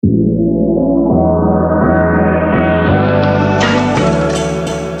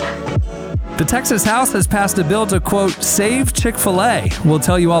The Texas House has passed a bill to, quote, save Chick-fil-a. We'll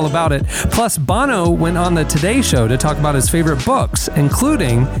tell you all about it. Plus, Bono went on the Today Show to talk about his favorite books,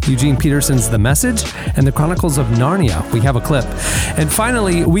 including Eugene Peterson's The Message and the Chronicles of Narnia. We have a clip. And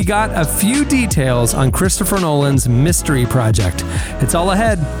finally, we got a few details on Christopher Nolan's Mystery Project. It's all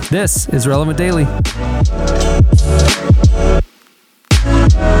ahead. This is Relevant Daily.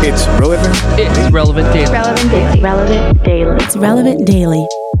 It's relevant. It's Relevant Daily. Relevant Daily. Relevant Daily. It's Relevant Daily.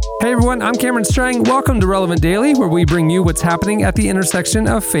 Hey everyone, I'm Cameron Strang. Welcome to Relevant Daily, where we bring you what's happening at the intersection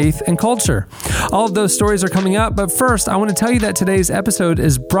of faith and culture. All of those stories are coming up, but first, I want to tell you that today's episode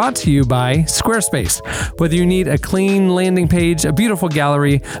is brought to you by Squarespace. Whether you need a clean landing page, a beautiful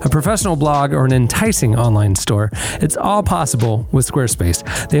gallery, a professional blog, or an enticing online store, it's all possible with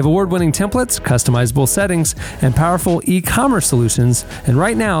Squarespace. They have award-winning templates, customizable settings, and powerful e-commerce solutions. And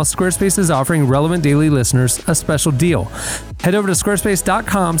right now, Squarespace is offering Relevant Daily listeners a special deal. Head over to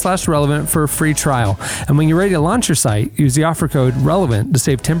squarespace.com/relevant for a free trial. And when you're ready to launch your site, use the offer code RELEVANT to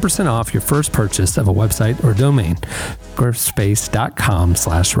save 10% off your first purchase of a website or domain.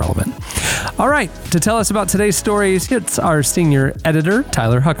 Squarespace.com/relevant. All right, to tell us about today's stories, it's our senior editor,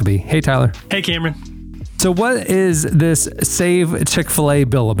 Tyler Huckabee. Hey, Tyler. Hey, Cameron. So what is this Save Chick-fil-a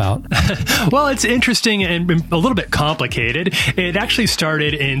bill about? Well, it's interesting and a little bit complicated. It actually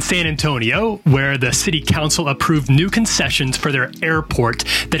started in San Antonio, where the city council approved new concessions for their airport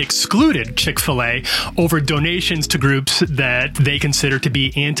that excluded Chick-fil-a over donations to groups that they consider to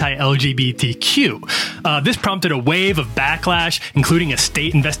be anti-LGBTQ. This prompted a wave of backlash, including a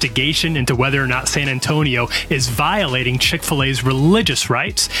state investigation into whether or not San Antonio is violating Chick-fil-a's religious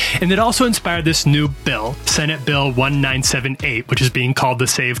rights. And it also inspired this new bill, Senate Bill 1978, which is being called the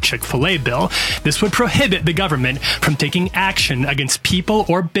Save Chick-fil-a bill. This would prohibit the government from taking action against people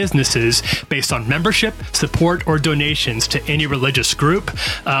or businesses based on membership, support, or donations to any religious group.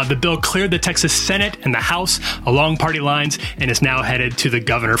 The bill cleared the Texas Senate and the House along party lines and is now headed to the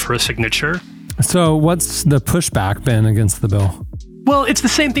governor for a signature. So what's the pushback been against the bill? Well, it's the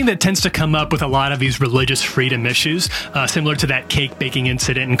same thing that tends to come up with a lot of these religious freedom issues, similar to that cake baking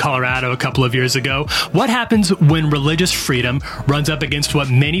incident in Colorado a couple of years ago. What happens when religious freedom runs up against what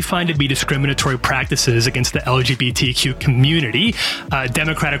many find to be discriminatory practices against the LGBTQ community?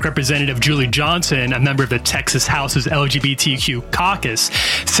 Democratic Representative Julie Johnson, a member of the Texas House's LGBTQ caucus,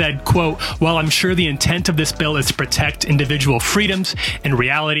 said, quote, "While I'm sure the intent of this bill is to protect individual freedoms, in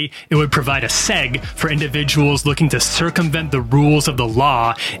reality, it would provide a seg for individuals looking to circumvent the rules of the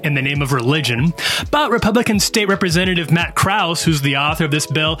law in the name of religion." But Republican State Representative Matt Krause, who's the author of this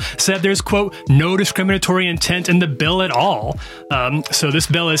bill, said there's, quote, "no discriminatory intent in the bill at all." So this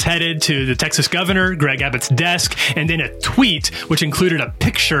bill is headed to the Texas governor, Greg Abbott's desk, and in a tweet, which included a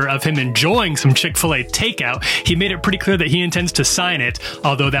picture of him enjoying some Chick-fil-a takeout, he made it pretty clear that he intends to sign it,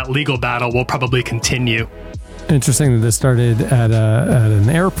 although that legal battle will probably continue. Interesting that this started at an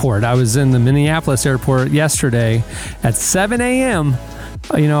airport. I was in the Minneapolis airport yesterday at 7 a.m.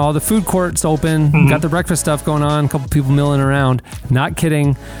 You know, all the food courts open, got the breakfast stuff going on, a couple people milling around. Not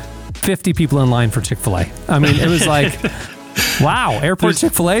kidding, 50 people in line for Chick-fil-a. I mean, it was like, wow, airport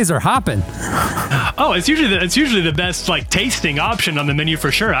Chick-fil-A's are hopping. Oh, it's usually the best like tasting option on the menu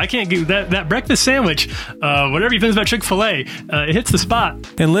for sure. I can't get that breakfast sandwich. Whatever you think about Chick-fil-A, it hits the spot.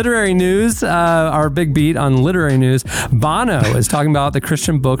 In literary news, our big beat on literary news, Bono is talking about the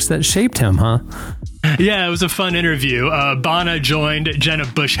Christian books that shaped him, huh? Yeah, it was a fun interview. Bono joined Jenna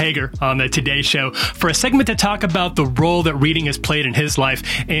Bush Hager on the Today Show for a segment to talk about the role that reading has played in his life,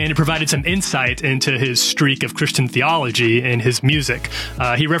 and it provided some insight into his streak of Christian theology in his music.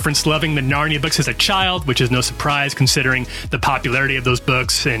 He referenced loving the Narnia books as a child, which is no surprise considering the popularity of those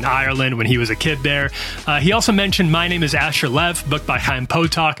books in Ireland when he was a kid there. He also mentioned My Name is Asher Lev, book by Chaim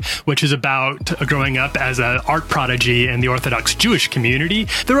Potok, which is about growing up as an art prodigy in the Orthodox Jewish community.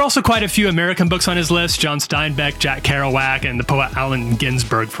 There are also quite a few American books on his list, John Steinbeck, Jack Kerouac, and the poet Allen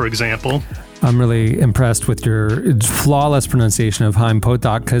Ginsberg, for example. I'm really impressed with your flawless pronunciation of Chaim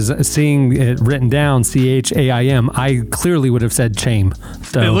Potok, because seeing it written down, Chaim, I clearly would have said Chaim.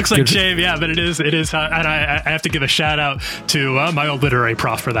 So it looks like Chaim, yeah, but it is. And I have to give a shout out to my old literary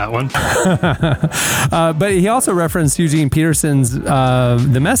prof for that one. But he also referenced Eugene Peterson's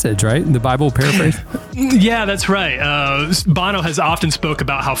The Message, right? The Bible paraphrase? Yeah, that's right. Bono has often spoke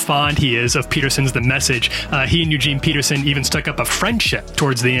about how fond he is of Peterson's The Message. He and Eugene Peterson even struck up a friendship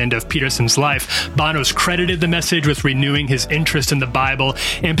towards the end of Peterson's life. Bono's credited The Message with renewing his interest in the Bible,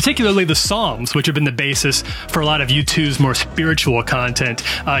 and particularly the Psalms, which have been the basis for a lot of U2's more spiritual content.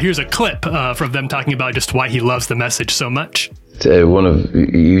 Here's a clip from them talking about just why he loves The Message so much. One of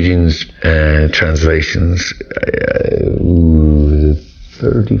Eugene's translations,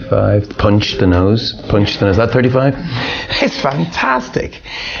 35. Punch the Nose. Is that 35? It's fantastic.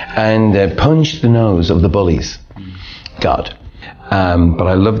 And Punch the Nose of the Bullies. God. But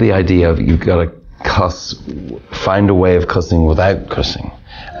I love the idea of you've got to cuss, find a way of cussing without cussing.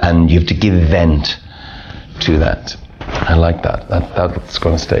 And you have to give vent to that. I like that. That's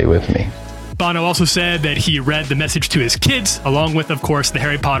going to stay with me. Bono also said that he read The Message to his kids, along with, of course, the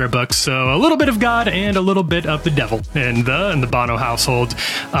Harry Potter books. So a little bit of God and a little bit of the devil in the Bono household.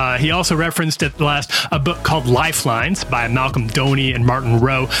 He also referenced at last a book called Lifelines by Malcolm Doney and Martin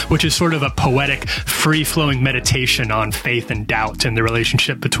Rowe, which is sort of a poetic, free-flowing meditation on faith and doubt and the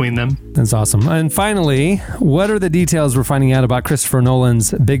relationship between them. That's awesome. And finally, what are the details we're finding out about Christopher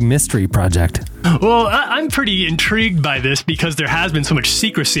Nolan's big mystery project? Well, I'm pretty intrigued by this because there has been so much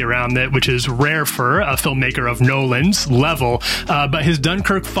secrecy around it, which is rare for a filmmaker of Nolan's level. But his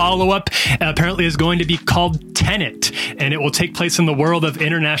Dunkirk follow-up apparently is going to be called Tenet, and it will take place in the world of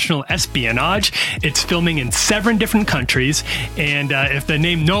international espionage. It's filming in 7 different countries, and if the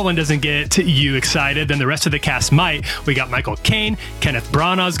name Nolan doesn't get you excited, then the rest of the cast might. We got Michael Caine, Kenneth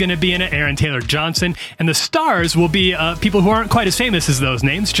Branagh's going to be in it, Aaron Taylor-Johnson, and the stars will be people who aren't quite as famous as those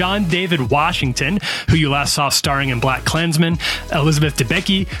names. John David Washington, who you last saw starring in BlacKkKlansman, Elizabeth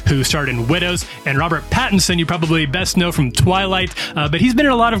Debicki, who starred in Widows, and Robert Pattinson, you probably best know from Twilight, but he's been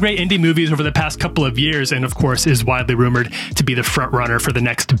in a lot of great indie movies over the past couple of years, and of course is widely rumored to be the front runner for the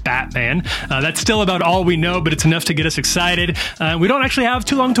next Batman. That's still about all we know, but it's enough to get us excited. We don't actually have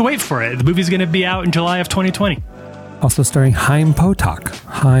too long to wait for it. The movie's going to be out in July of 2020. Also starring Haim Potok.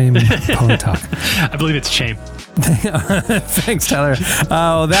 I believe it's Chaim. Thanks, Tyler.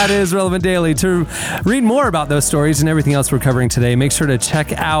 That is Relevant Daily. To read more about those stories and everything else we're covering today, make sure to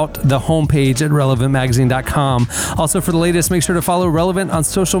check out the homepage at relevantmagazine.com. Also, for the latest, make sure to follow Relevant on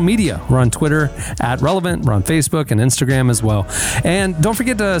social media. We're on Twitter at Relevant. We're on Facebook and Instagram as well. And don't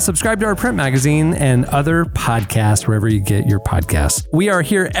forget to subscribe to our print magazine and other podcasts wherever you get your podcasts. We are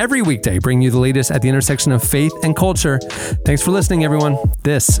here every weekday, bringing you the latest at the intersection of faith and culture. Thanks for listening, everyone.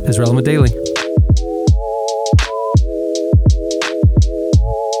 This is Relevant Daily.